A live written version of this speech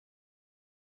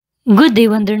Good day,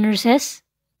 Wonder Nurses.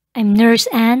 I'm Nurse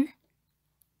Anne.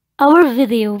 Our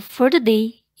video for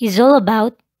today is all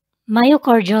about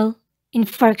myocardial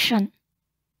infarction.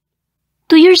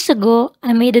 2 years ago,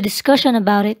 I made a discussion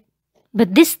about it,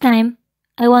 but this time,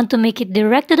 I want to make it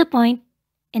direct to the point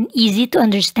and easy to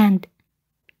understand.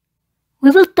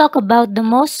 We will talk about the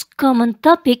most common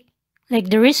topic like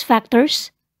the risk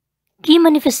factors, key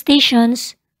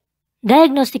manifestations,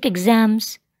 diagnostic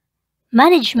exams,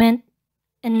 management,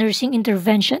 and nursing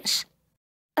interventions.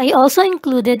 I also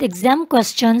included exam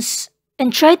questions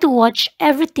and try to watch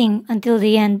everything until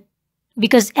the end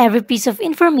because every piece of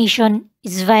information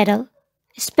is vital,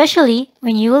 especially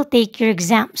when you will take your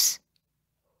exams.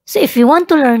 So if you want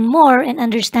to learn more and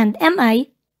understand MI,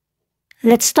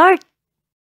 let's start.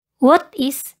 What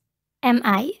is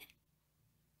MI?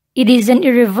 It is an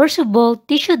irreversible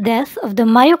tissue death of the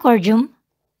myocardium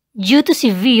due to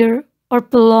severe or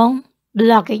prolonged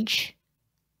blockage.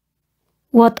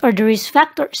 What are the risk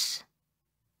factors?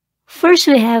 First,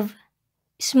 we have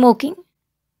smoking.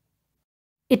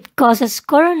 It causes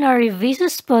coronary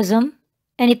vasospasm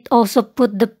and it also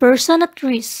puts the person at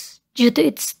risk due to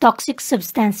its toxic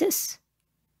substances.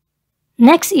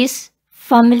 Next is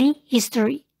family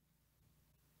history.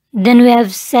 Then we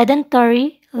have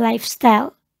sedentary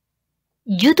lifestyle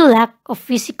due to lack of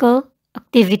physical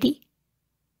activity.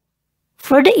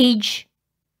 For the age,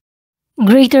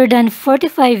 greater than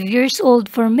 45 years old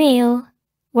for male,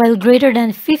 while greater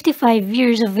than 55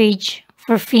 years of age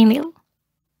for female.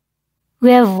 We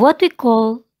have what we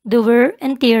call the wear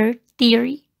and tear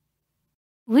theory,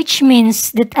 which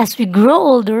means that as we grow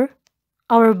older,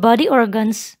 our body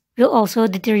organs will also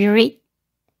deteriorate.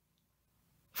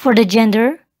 For the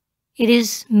gender, it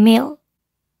is male,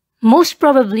 most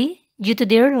probably due to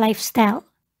their lifestyle.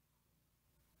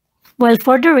 While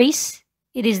for the race,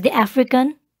 it is the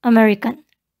African American.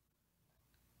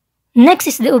 Next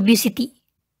is the obesity.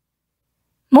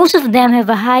 Most of them have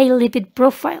a high lipid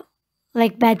profile,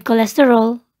 like bad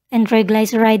cholesterol and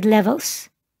triglyceride levels.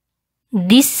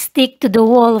 These stick to the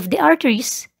wall of the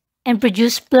arteries and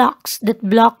produce plaques that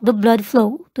block the blood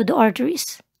flow to the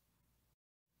arteries.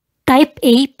 Type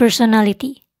A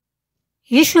personality.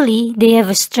 Usually, they have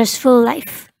a stressful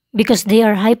life because they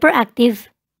are hyperactive,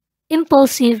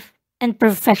 impulsive, and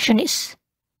perfectionist.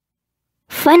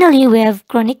 Finally, we have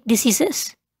chronic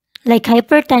diseases like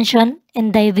hypertension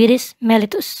and diabetes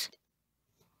mellitus.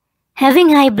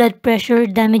 Having high blood pressure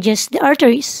damages the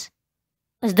arteries.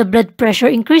 As the blood pressure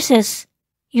increases,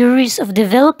 your risk of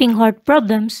developing heart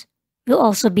problems will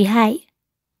also be high.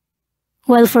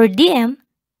 While for DM,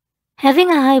 having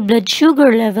a high blood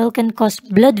sugar level can cause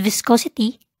blood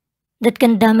viscosity that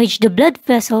can damage the blood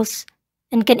vessels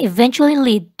and can eventually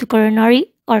lead to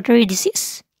coronary artery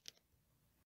disease.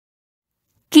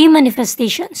 Key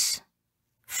manifestations.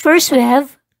 First, we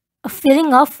have a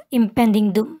feeling of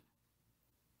impending doom.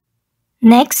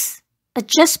 Next, a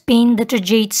chest pain that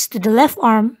radiates to the left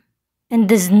arm and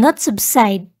does not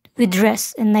subside with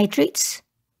rest and nitrates.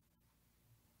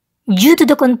 Due to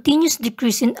the continuous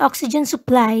decrease in oxygen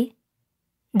supply,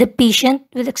 the patient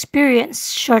will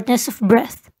experience shortness of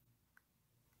breath,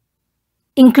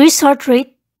 increased heart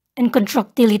rate, and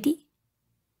contractility.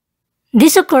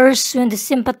 This occurs when the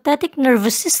sympathetic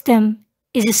nervous system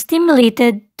is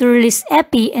stimulated to release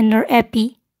epi and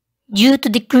norepi due to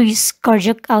decreased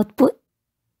cardiac output.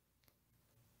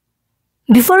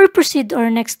 Before we proceed to our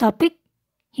next topic,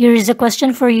 here is a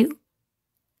question for you.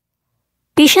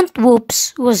 Patient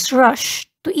Whoops was rushed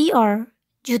to ER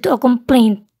due to a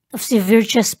complaint of severe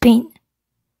chest pain.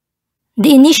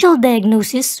 The initial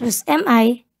diagnosis was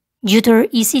MI due to her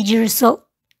ECG result.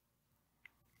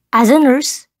 As a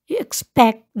nurse, you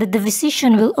expect that the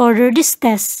physician will order this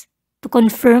test to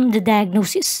confirm the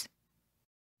diagnosis.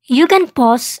 You can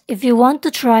pause if you want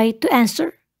to try to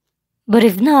answer, but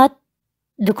if not,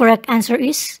 the correct answer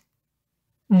is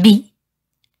B.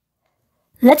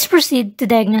 Let's proceed to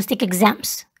diagnostic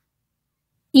exams.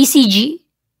 ECG.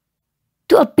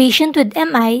 To a patient with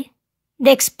MI,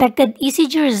 the expected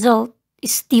ECG result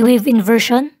is T-wave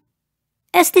inversion,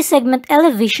 ST segment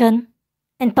elevation,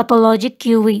 and pathologic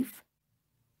Q wave.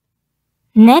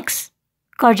 Next,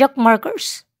 cardiac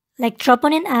markers like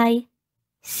troponin I,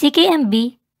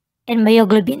 CKMB, and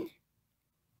myoglobin.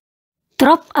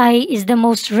 TROP-I is the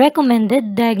most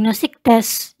recommended diagnostic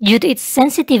test due to its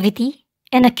sensitivity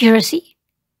and accuracy.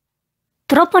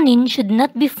 Troponin should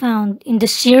not be found in the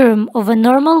serum of a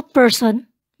normal person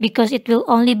because it will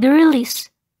only be released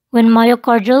when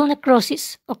myocardial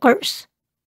necrosis occurs.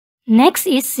 Next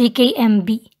is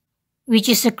CKMB, which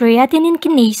is a creatinine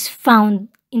kinase found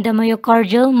in the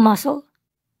myocardial muscle.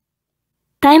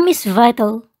 Time is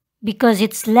vital because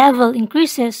its level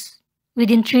increases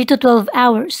within 3 to 12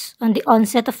 hours on the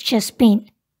onset of chest pain,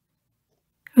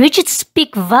 reach its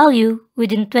peak value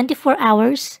within 24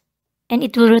 hours, and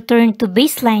it will return to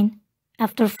baseline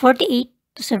after 48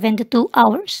 to 72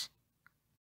 hours.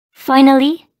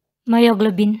 Finally,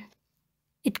 myoglobin.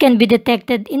 It can be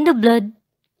detected in the blood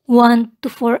 1 to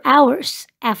 4 hours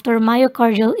after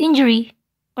myocardial injury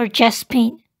or chest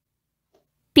pain,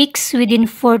 peaks within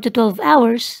 4 to 12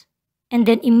 hours, and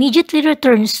then immediately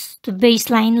returns to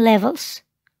baseline levels.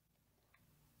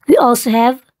 We also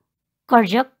have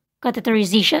cardiac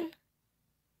catheterization.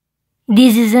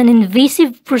 This is an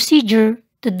invasive procedure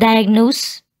to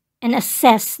diagnose and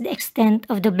assess the extent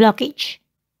of the blockage,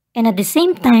 and at the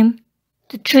same time,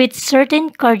 to treat certain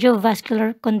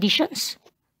cardiovascular conditions.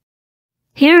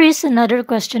 Here is another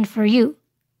question for you.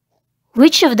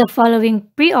 Which of the following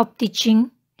pre-op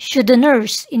teaching should the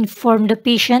nurse inform the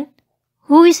patient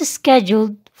who is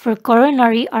scheduled for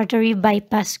coronary artery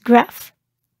bypass graft?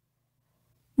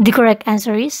 The correct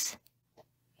answer is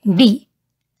B.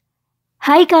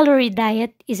 High-calorie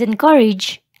diet is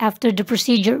encouraged after the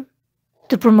procedure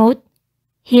to promote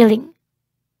healing.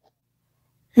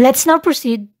 Let's now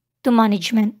proceed to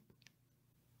management.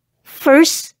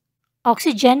 First,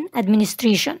 oxygen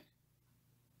administration.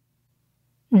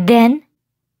 Then,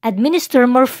 administer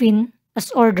morphine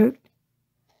as ordered.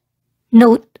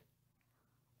 Note: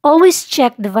 always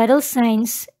check the vital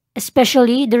signs,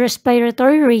 especially the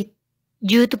respiratory rate,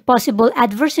 due to possible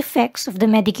adverse effects of the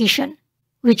medication,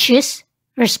 which is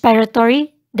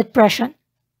respiratory depression.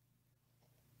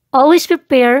 Always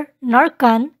prepare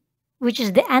Narcan, which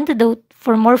is the antidote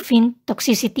for morphine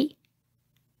toxicity.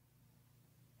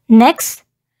 Next,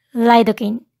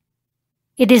 lidocaine.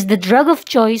 It is the drug of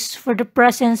choice for the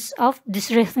presence of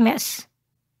dysrhythmias.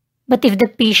 But if the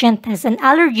patient has an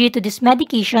allergy to this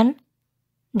medication,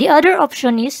 the other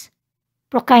option is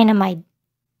procainamide.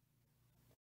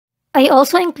 I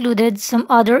also included some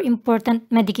other important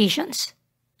medications.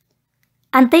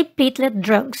 Antiplatelet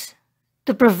drugs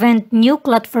to prevent new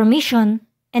clot formation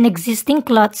and existing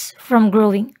clots from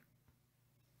growing.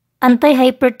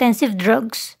 Antihypertensive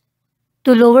drugs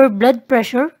to lower blood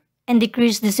pressure and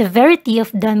decrease the severity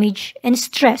of damage and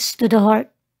stress to the heart.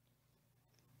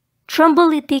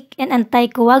 Thrombolytic and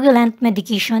anticoagulant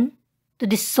medication to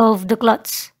dissolve the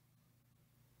clots.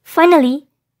 Finally,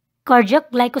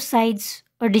 cardiac glycosides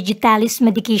or digitalis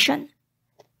medication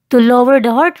to lower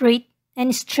the heart rate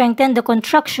and strengthen the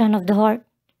contraction of the heart.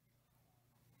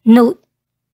 Note: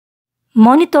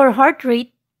 monitor heart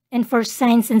rate and for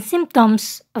signs and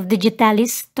symptoms of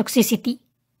digitalis toxicity.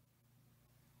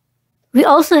 We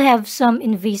also have some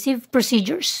invasive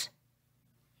procedures.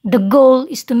 The goal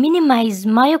is to minimize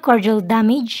myocardial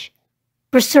damage,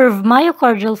 preserve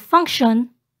myocardial function,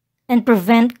 and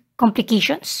prevent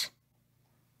complications.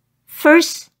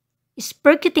 First is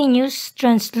percutaneous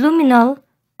transluminal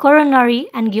coronary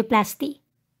angioplasty.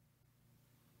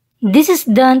 This is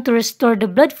done to restore the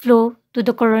blood flow to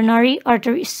the coronary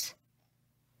arteries.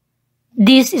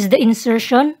 This is the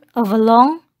insertion of a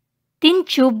long, thin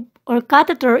tube or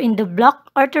catheter in the blocked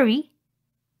artery.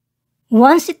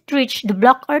 Once it reaches the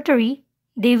blocked artery,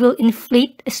 they will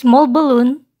inflate a small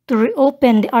balloon to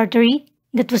reopen the artery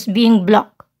that was being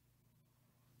blocked.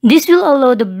 This will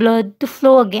allow the blood to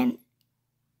flow again.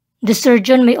 The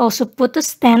surgeon may also put a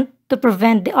stent to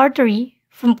prevent the artery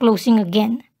from closing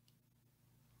again.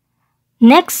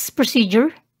 Next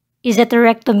procedure is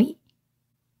atherectomy.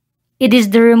 It is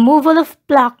the removal of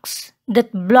plaques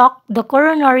that block the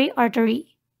coronary artery.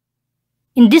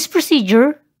 In this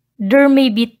procedure, there may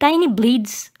be tiny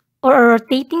blades or a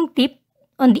rotating tip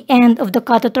on the end of the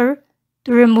catheter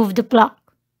to remove the plaque.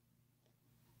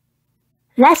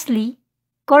 Lastly,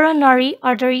 coronary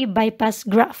artery bypass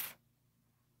graft.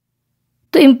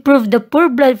 To improve the poor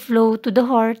blood flow to the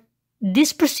heart,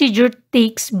 this procedure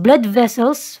takes blood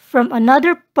vessels from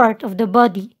another part of the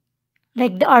body,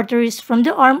 like the arteries from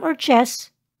the arm or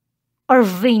chest, or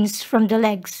veins from the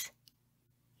legs.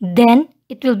 Then,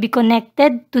 it will be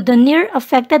connected to the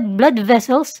near-affected blood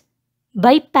vessels,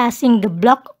 bypassing the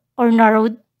blocked or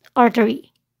narrowed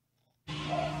artery. Thank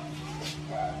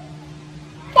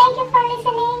you for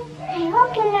listening. I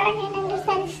hope you learn and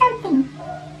understand something.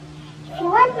 If you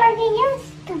want more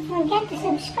videos, don't forget to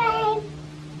subscribe.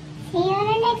 See you on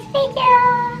the next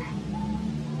video.